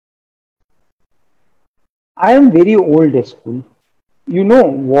I am very old school. You know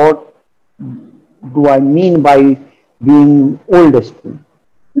what do I mean by being old school?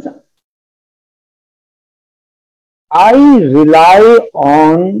 I rely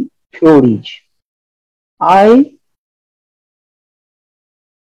on theories. I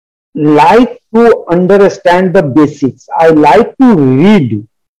like to understand the basics. I like to read.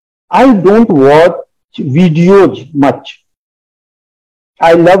 I don't watch videos much.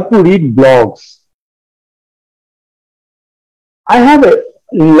 I love to read blogs. I have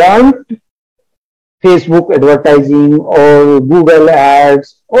learned Facebook advertising or Google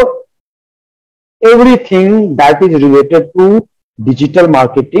ads or everything that is related to digital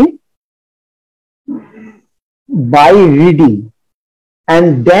marketing by reading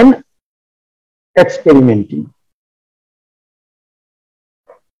and then experimenting.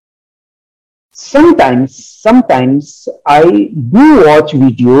 Sometimes I do watch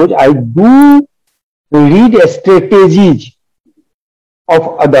videos, I do read strategies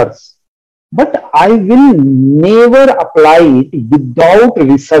of others, but I will never apply it without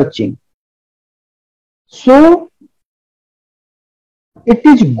researching. So it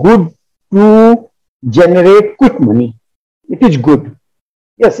is good to generate quick money. It is good.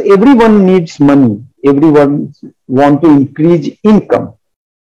 Yes, everyone needs money. Everyone want to increase income.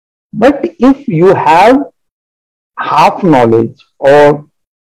 But if you have half knowledge or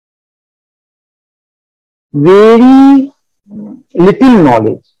very little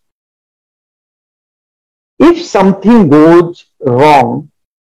knowledge, if something goes wrong,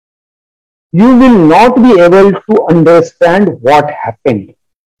 you will not be able to understand what happened,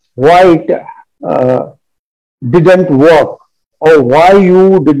 why it uh, didn't work, or why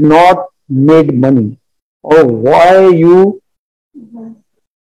you did not make money, or why you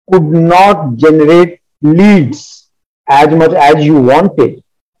could not generate leads as much as you wanted.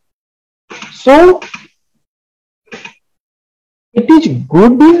 So it is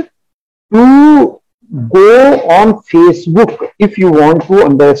good to go on Facebook if you want to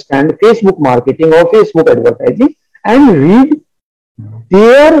understand Facebook marketing or Facebook advertising and read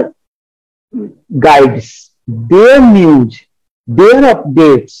their guides, their news, their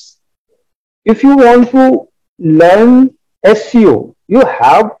updates. If you want to learn SEO, you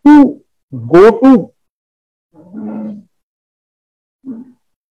have to go to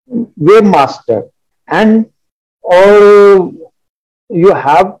Webmaster and or you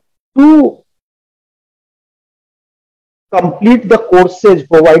have to complete the courses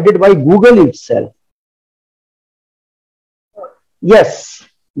provided by Google itself. Yes,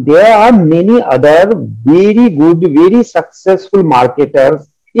 there are many other very good, very successful marketers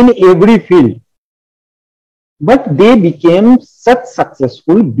in every field, but they became such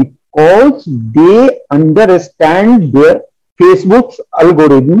successful because they understand their Facebook's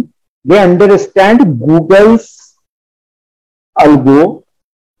algorithm, they understand Google's algo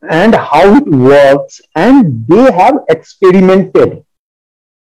and how it works, and they have experimented.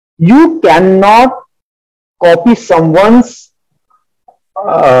 You cannot copy someone's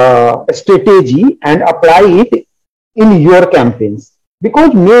strategy and apply it in your campaigns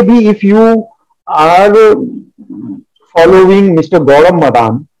because maybe if you are following Mr. Gaurav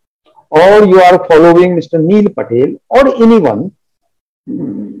Madan or you are following Mr. Neil Patel or anyone,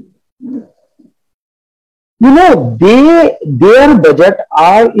 you know their budget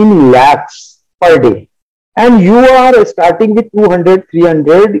are in lakhs per day and you are starting with 200,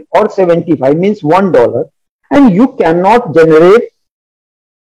 300 or 75 means $1 and you cannot generate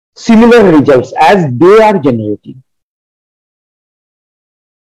similar results as they are generating.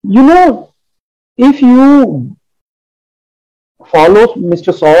 You know, if you follow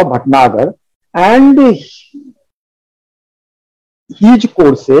Mr. Saurabh Bhatnagar and his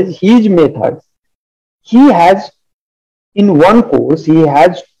courses, his methods, he has in one course, he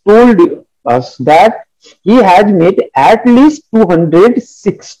has told us that he has made at least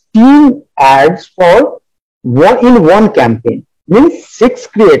 216 ads for in one campaign. Means six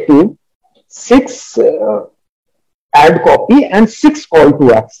creative, six ad copy, and six call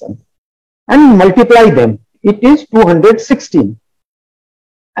to action, and multiply them. It is 216.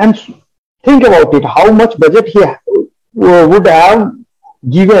 And think about it: how much budget he would have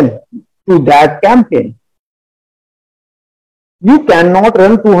given to that campaign. You cannot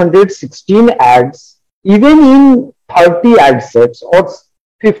run 216 ads even in 30 ad sets or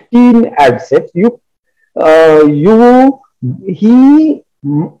 15 ad sets. He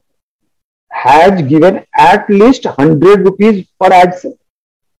has given at least 100 rupees per ad set.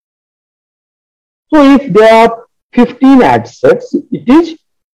 So if there are 15 ad sets, it is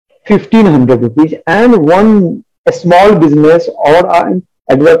 1500 rupees, and one a small business or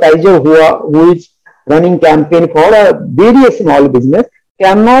advertiser who is running campaign for a very small business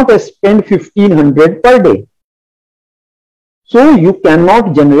cannot spend 1500 per day. So you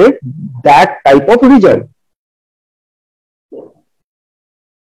cannot generate that type of result.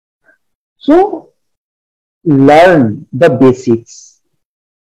 So learn the basics.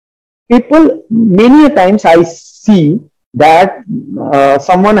 People, many times I see that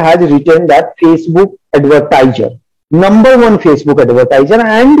someone has written that Facebook advertiser, number one Facebook advertiser,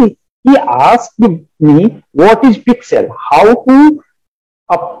 and he asked me what is pixel, how to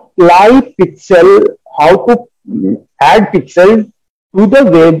apply pixel, how to add pixel to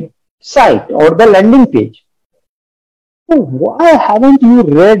the website or the landing page. So why haven't you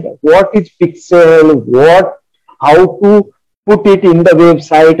read what is pixel, how to put it in the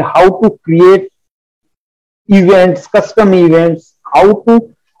website, how to create events, custom events, how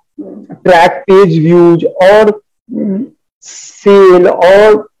to track page views or sale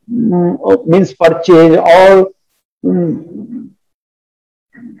or means purchase or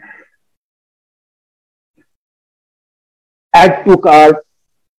add to cart.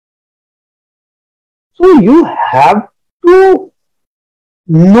 So you have to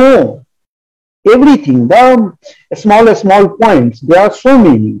know everything, the small points. There are so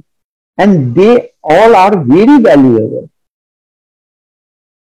many, and they all are very valuable.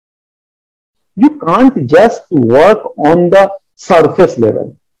 You can't just work on the surface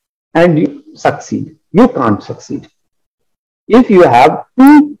level and you succeed. You can't succeed. If you have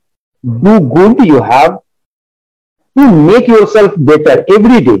to do good, you have to make yourself better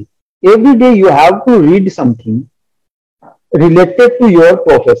every day. Every day you have to read something related to your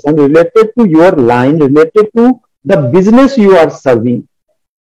profession, related to your line, related to the business you are serving.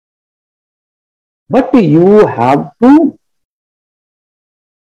 But you have to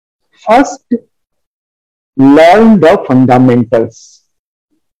first learn the fundamentals.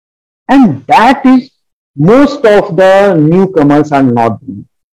 And that is most of the newcomers are not doing.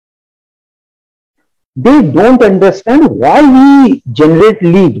 They don't understand why we generate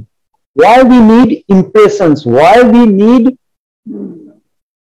lead, why we need impressions, why we need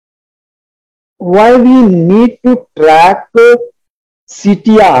to track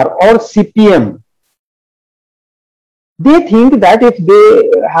CTR or CPM. They think that if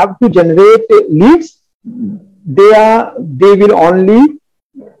they have to generate leads, they will only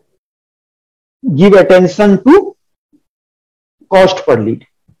give attention to cost per lead.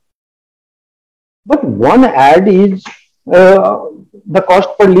 But one ad is the cost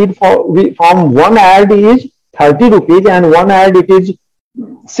per lead from one ad is 30 rupees and one ad it is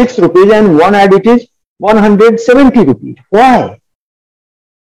 6 rupees and one ad it is 170 rupees. Why?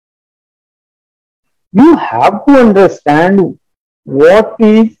 You have to understand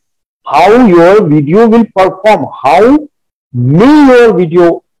how your video will perform, how may your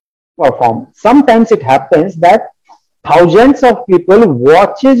video perform. Sometimes it happens that thousands of people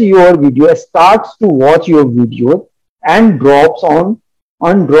watches your video, starts to watch your video and drop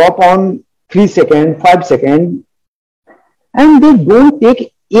on 3 seconds, 5 seconds, and they don't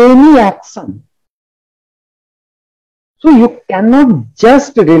take any action. So you cannot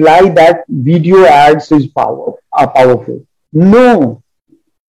just rely that video ads is powerful. No.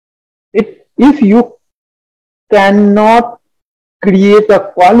 If you cannot create a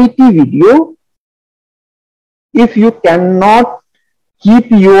quality video, if you cannot keep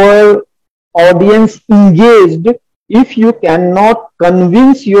your audience engaged, if you cannot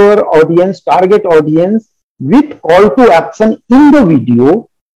convince your audience, target audience with call to action in the video,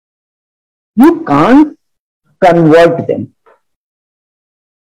 you can't convert them.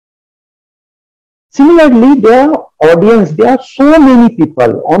 Similarly, there are so many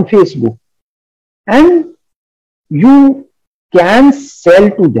people on Facebook, and you can sell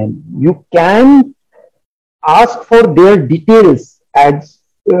to them. You can ask for their details as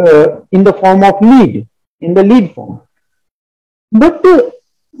in the form of lead, in the lead form. But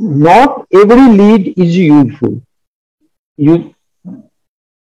not every lead is useful.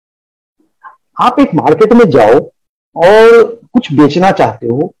 आप एक market में जाओ और कुछ बेचना चाहते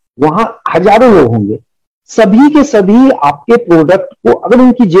हो, वहां हजारों लोग होंगे, सभी के सभी आपके प्रोडक्ट को अगर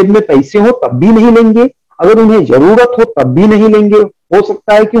उनकी जेब में पैसे हो तब भी नहीं लेंगे, अगर उन्हें जरूरत हो तब भी नहीं लेंगे. हो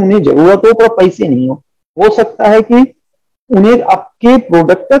सकता है कि उन्हें जरूरत हो पर पैसे नहीं हो सकता है कि उन्हें आपके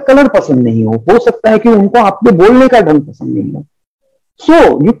प्रोडक्ट का कलर पसंद नहीं हो सकता है कि उनको आपके बोलने का ढंग पसंद नहीं हो.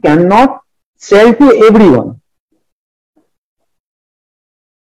 So you can not sell to everyone.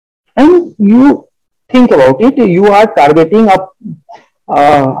 And you think about it, you are targeting a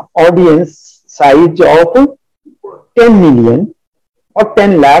audience size of 10 million or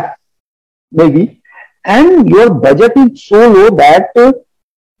 10 lakh maybe, and your budget is so low that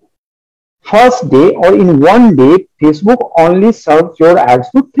first day or in one day, Facebook only serves your ads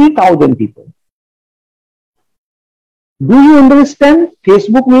to 3,000 people. Do you understand?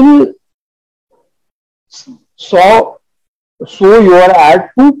 Facebook will show your ad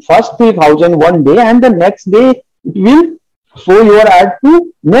to first 3,000 one day, and the next day it will show your ad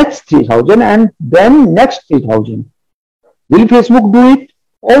to next 3,000 and then next 3,000. Will Facebook do it?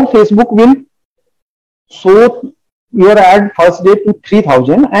 Or Facebook will show your ad first day to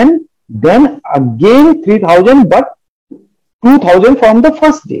 3,000 and then again 3,000 but 2,000 from the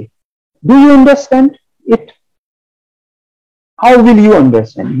first day. Do you understand it? How will you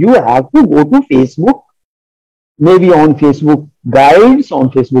understand? You have to go to Facebook, maybe on Facebook guides,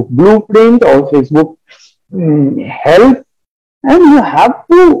 on Facebook blueprint, or Facebook help, and you have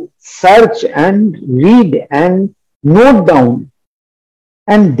to search and read and note down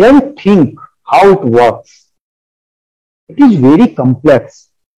and then think how it works. It is very complex.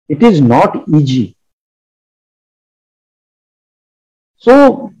 It is not easy.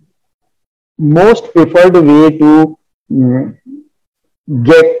 So, most preferred way to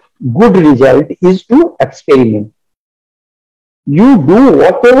get good result is to experiment. You do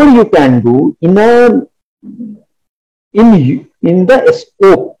whatever you can do in the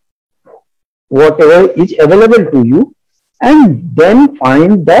scope, whatever is available to you, and then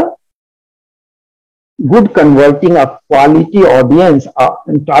find the good converting a quality audience,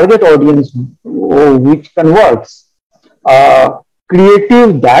 target audience which converts,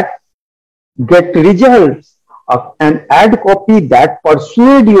 creative that get results, an ad copy that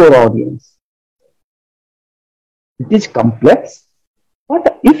persuade your audience. It is complex,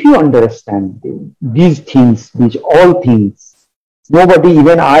 but if you understand these things, these all things, nobody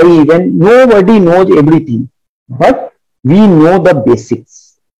knows everything, but we know the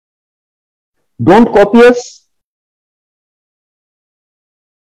basics. Don't copy us.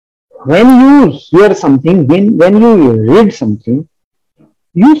 When you hear something, when you read something,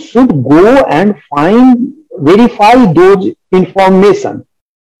 you should go and verify those information.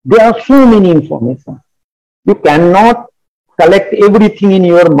 There are so many information. You cannot collect everything in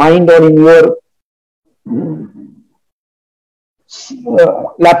your mind or in your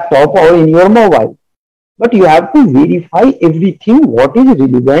laptop or in your mobile. But you have to verify everything, what is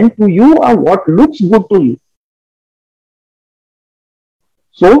relevant to you or what looks good to you.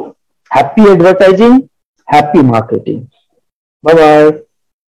 So, happy advertising, happy marketing. Bye-bye.